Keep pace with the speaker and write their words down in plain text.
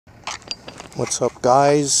What's up,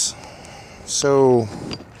 guys? So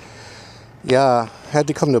yeah, had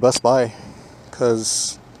to come to Best Buy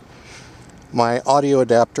because my audio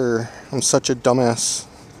adapter, I'm such a dumbass.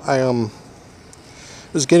 I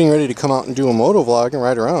was getting ready to come out and do a motovlog and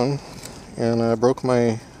ride around, and I broke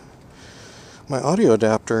my audio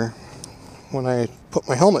adapter when I put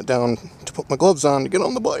my helmet down to put my gloves on to get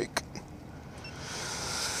on the bike.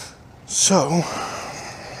 So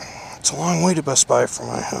it's a long way to Best Buy from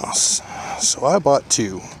my house, so I bought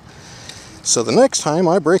two. So the next time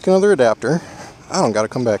I break another adapter, I don't gotta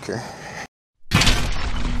come back here.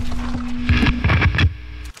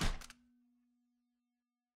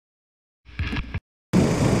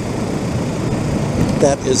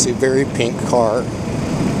 That is a very pink car.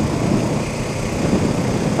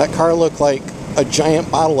 That car looked like a giant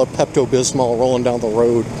bottle of Pepto-Bismol rolling down the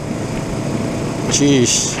road.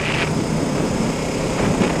 Jeez.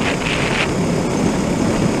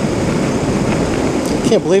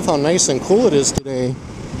 Can't believe how nice and cool it is today.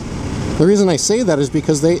 The reason I say that is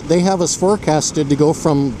because they have us forecasted to go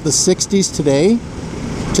from the 60s today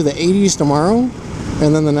to the 80s tomorrow,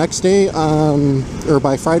 and then the next day, or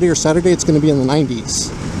by Friday or Saturday, it's going to be in the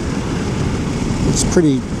 90s. It's a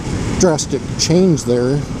pretty drastic change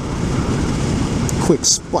there. Quick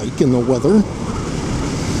spike in the weather.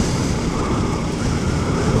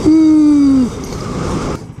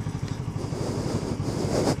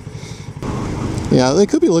 Yeah, they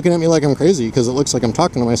could be looking at me like I'm crazy because it looks like I'm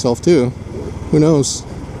talking to myself too. Who knows?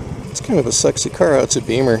 It's kind of a sexy car. It's a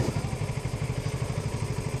Beamer.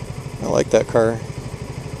 I like that car.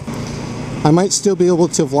 I might still be able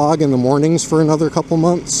to vlog in the mornings for another couple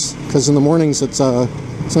months because in the mornings it's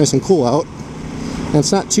nice and cool out. And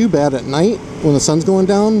it's not too bad at night when the sun's going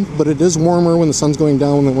down, but it is warmer when the sun's going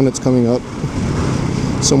down than when it's coming up.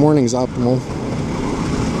 So morning's optimal.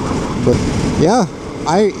 But yeah,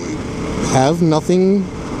 I have nothing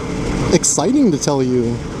exciting to tell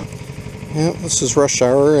you. Yeah, this is rush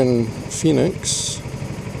hour in Phoenix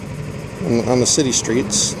on the city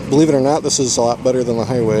streets. Believe it or not, this is a lot better than the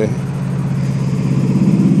highway.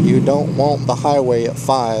 You don't want the highway at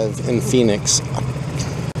 5 in Phoenix.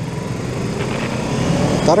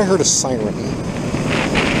 Thought I heard a siren.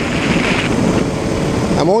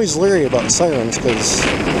 I'm always leery about sirens because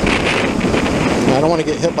I don't want to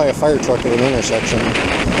get hit by a fire truck at an intersection,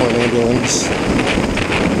 or an ambulance,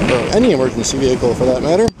 or any emergency vehicle for that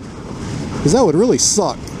matter, because that would really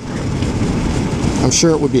suck. I'm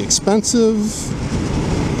sure it would be expensive,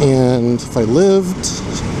 and if I lived,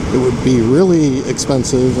 it would be really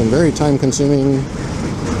expensive and very time consuming,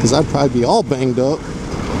 because I'd probably be all banged up.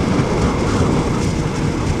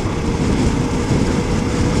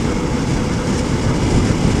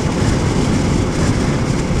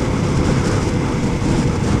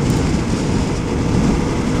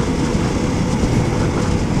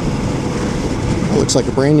 Looks like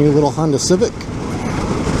a brand new little Honda Civic.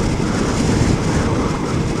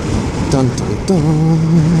 Dun dun dun.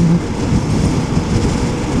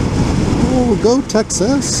 Oh, go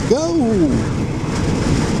Texas, go!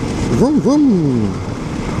 Vroom vroom.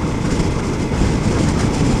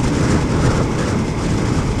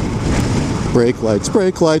 Brake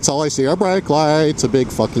lights, all I see are brake lights. A big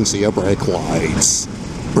fucking sea of brake lights.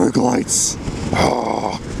 Brake lights.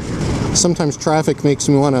 Oh. Sometimes traffic makes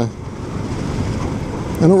me want to...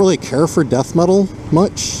 I don't really care for death metal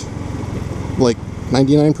much. Like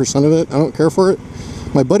 99% of it, I don't care for it.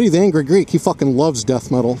 My buddy the Angry Greek, he fucking loves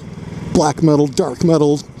death metal. Black metal, dark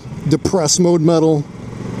metal, depressed mode metal,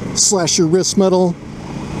 slash your wrist metal,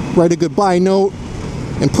 write a goodbye note,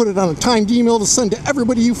 and put it on a timed email to send to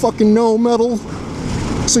everybody you fucking know metal.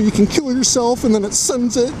 So you can kill yourself and then it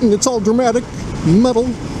sends it and it's all dramatic metal.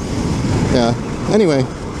 Yeah, anyway.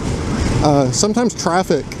 Sometimes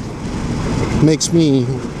traffic makes me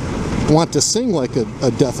want to sing like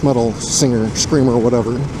a death metal singer, screamer,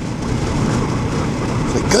 whatever.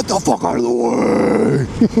 Like, get the fuck out of the way!